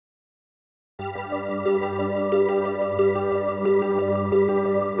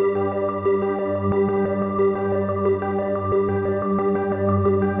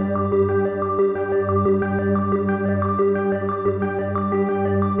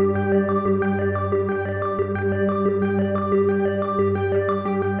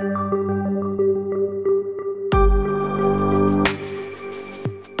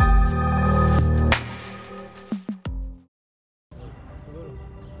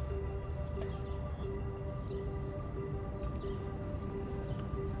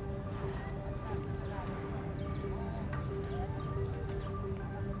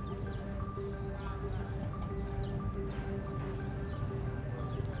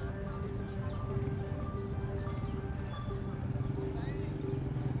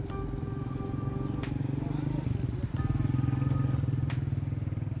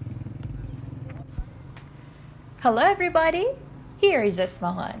Hello everybody, here is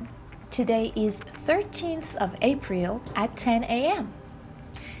ISFAHAN. Today is 13th of April at 10 a.m.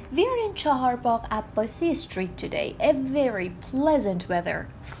 We are in CHAHAR BAGH-E street today, a very pleasant weather,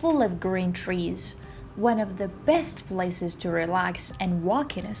 full of green trees, one of the best places to relax and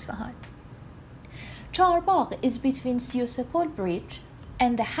walk in ISFAHAN. CHAHAR BAGH is between SI-O-SE Pol bridge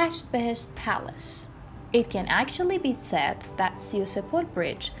and the SHAH ABBAS Palace. It can actually be said that SI-O-SE Pol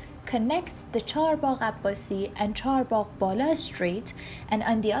bridge connects the CHAHAR BAGH-E and CHAHAR BAGH street, and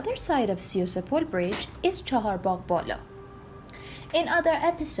on the other side of SI-O-SE Pol bridge is CHAHAR BAGH. In other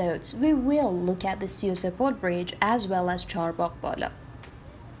episodes, we will look at the SI-O-SE Pol bridge as well as CHAHAR BAGH.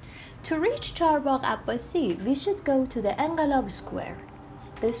 To reach CHAHAR BAGH-E, we should go to the Enqilab Square.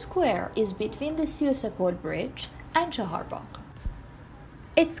 The square is between the SI-O-SE Pol bridge and CHAHAR BAGH.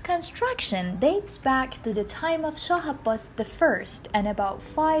 Its construction dates back to the time of SHAH Abbas I and about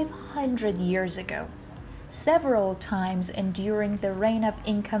 500 years ago. Several times and during the reign of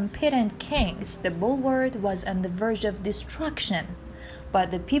incompetent kings, the boulevard was on the verge of destruction,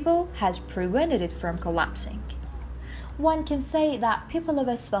 but the people has prevented it from collapsing. One can say that people of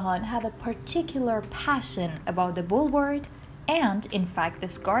ISFAHAN have a particular passion about the boulevard and, in fact,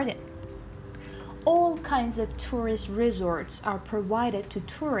 this garden. All kinds of tourist resorts are provided to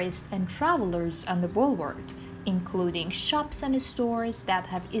tourists and travelers on the boulevard, including shops and stores that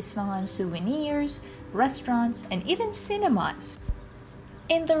have ISFAHAN souvenirs, restaurants, and even cinemas.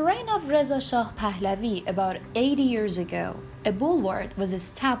 In the reign of Reza Shah Pahlavi about 80 years ago, a boulevard was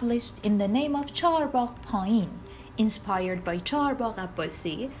established in the name of CHAHAR BAGH-E, inspired by CHAHAR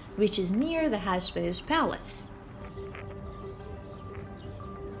BAGH-E, which is near the SHAH ABBAS Palace.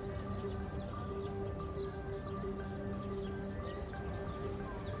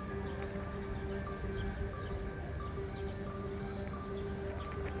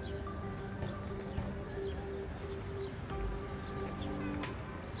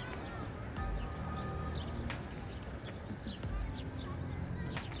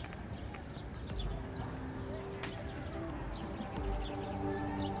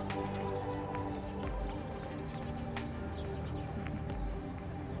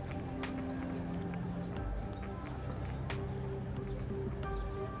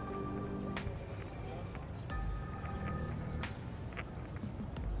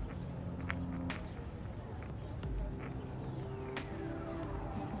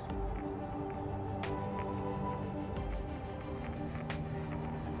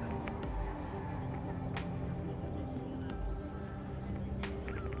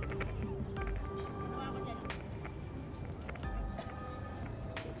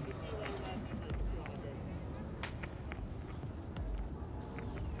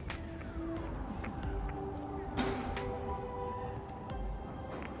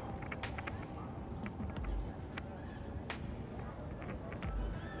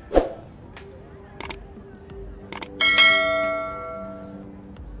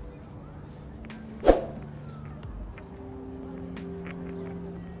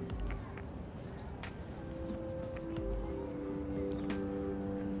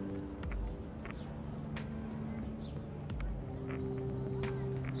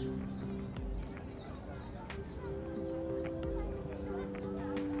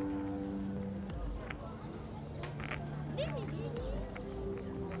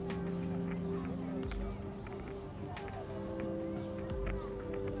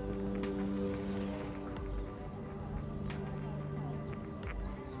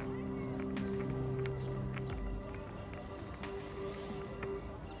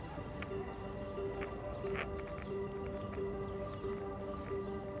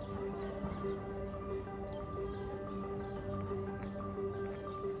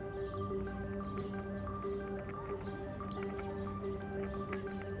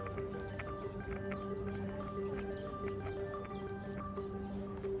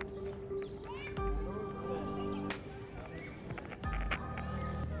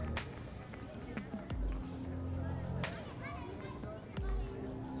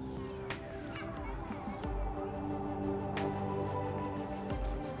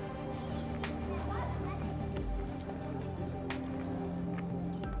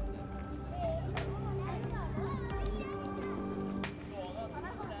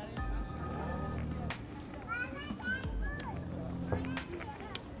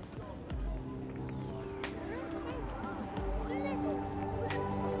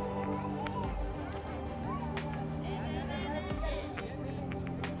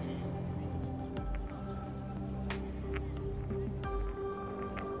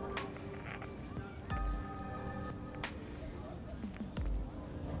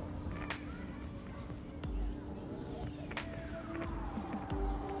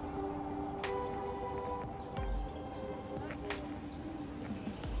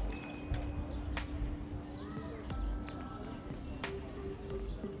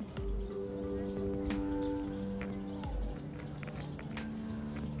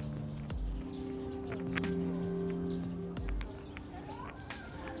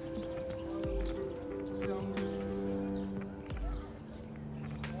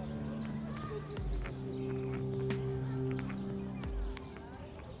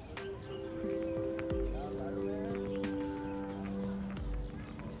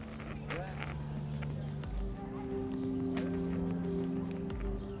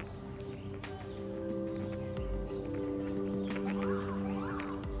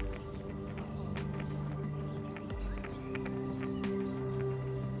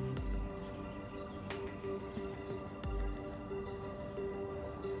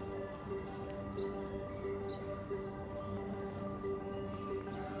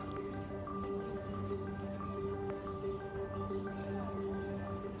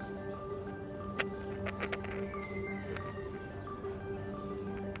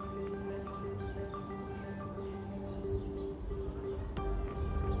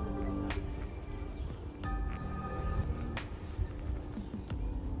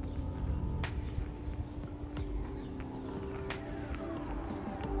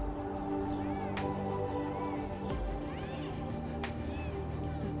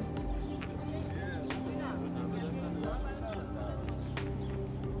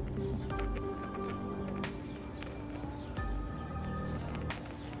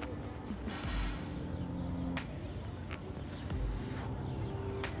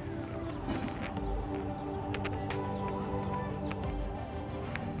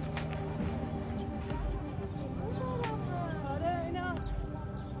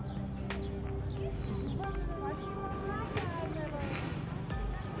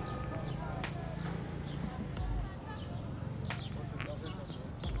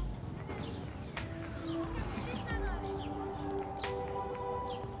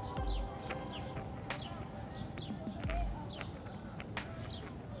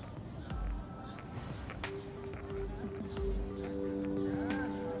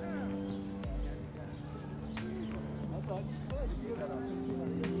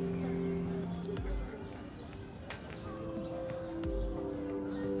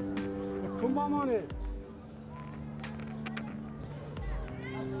 금방만해.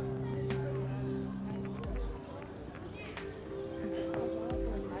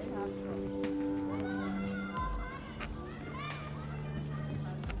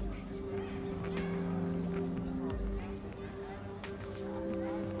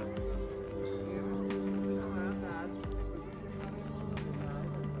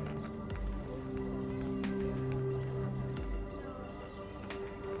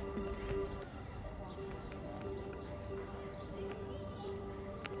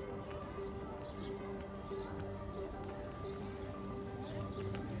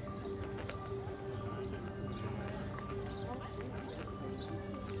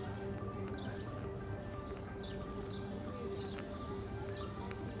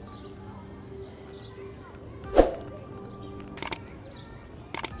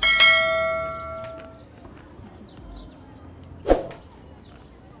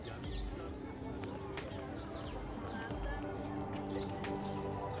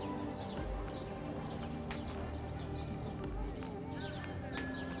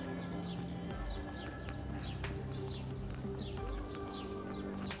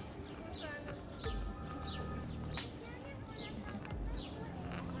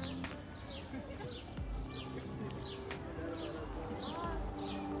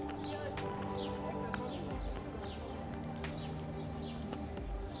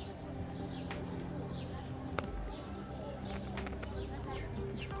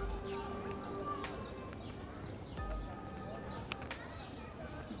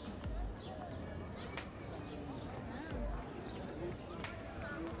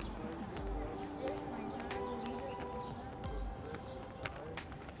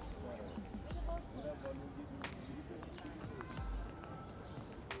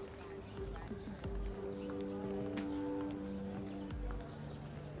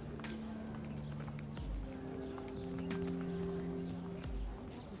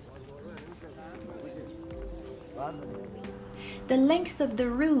 The length of the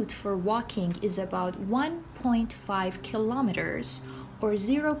route for walking is about 1.5 kilometers or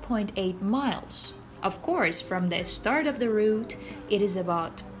 0.8 miles. Of course, from the start of the route, it is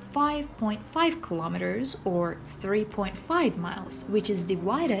about 5.5 kilometers or 3.5 miles, which is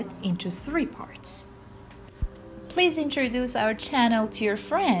divided into 3 parts. Please introduce our channel to your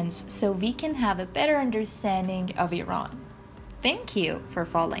friends so we can have a better understanding of Iran. Thank you for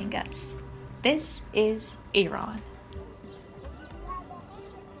following us. This is Iran.